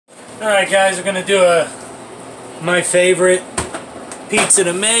Alright guys, we're going to do my favorite pizza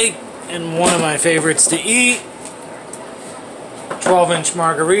to make and one of my favorites to eat. 12-inch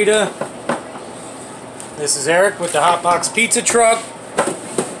Margherita. This is Eric with the Hotbox Pizza Truck.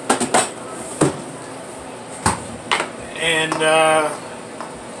 And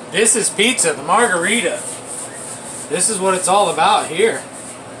this is pizza, the Margherita. This is what it's all about here.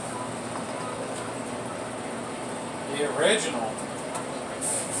 The original.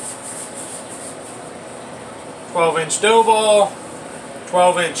 12-inch dough ball,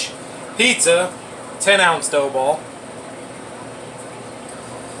 12-inch pizza, 10-ounce dough ball.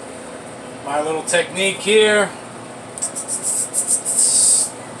 My little technique here.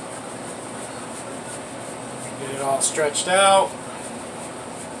 Get it all stretched out.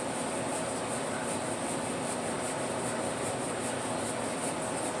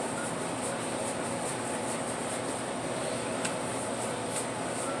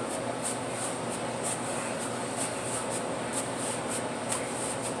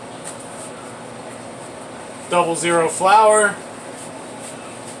 Double zero flour,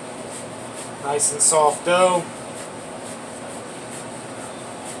 nice and soft dough.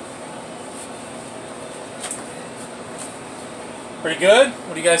 Pretty good.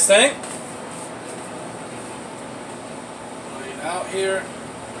 What do you guys think? Lay it out here.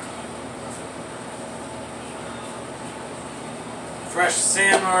 Fresh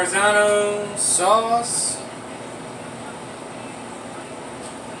San Marzano sauce.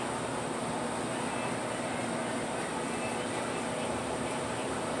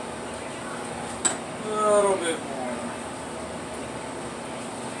 A little bit more.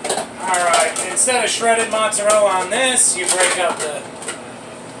 Alright, instead of shredded mozzarella on this, you break up the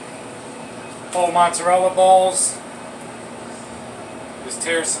whole mozzarella balls. Just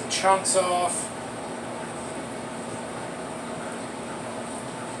tear some chunks off.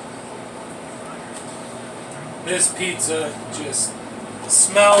 This pizza just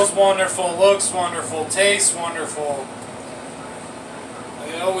smells wonderful, looks wonderful, tastes wonderful.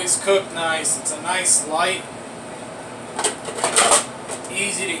 They always cook nice. It's a nice, light,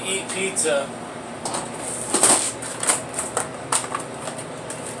 easy to eat pizza.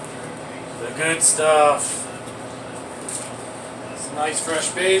 The good stuff. Some nice fresh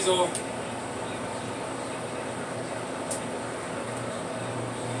basil.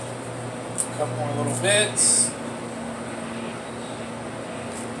 A couple more little bits.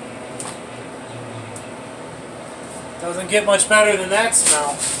 Doesn't get much better than that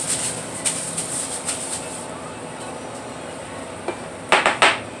smell.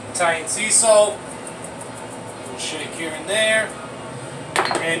 Italian sea salt, a little shake here and there,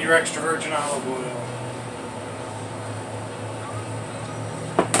 and your extra virgin olive oil.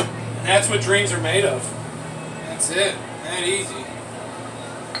 And that's what dreams are made of. That's it. That easy.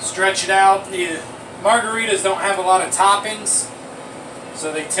 Stretch it out. The margaritas don't have a lot of toppings,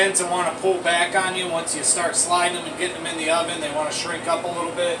 so they tend to want to pull back on you once you start sliding them and getting them in the oven. They want to shrink up a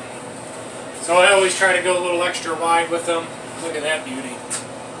little bit. So I always try to go a little extra wide with them. Look at that beauty.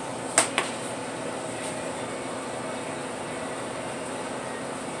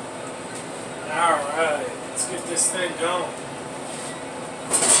 Alright, let's get this thing going.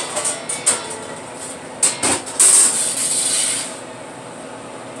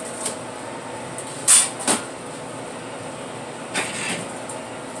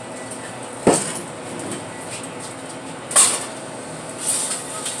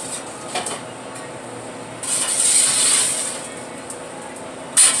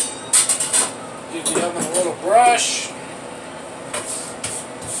 Give the oven a little brush.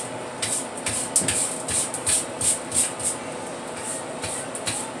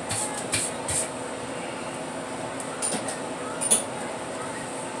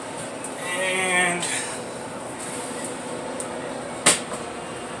 And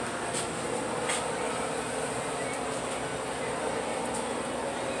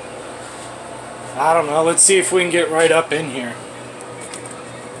I don't know, let's see if we can get right up in here.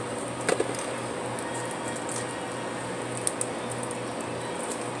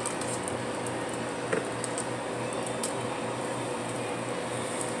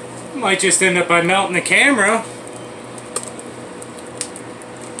 Might just end up by melting the camera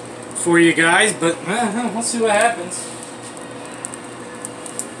for you guys, but we'll see what happens.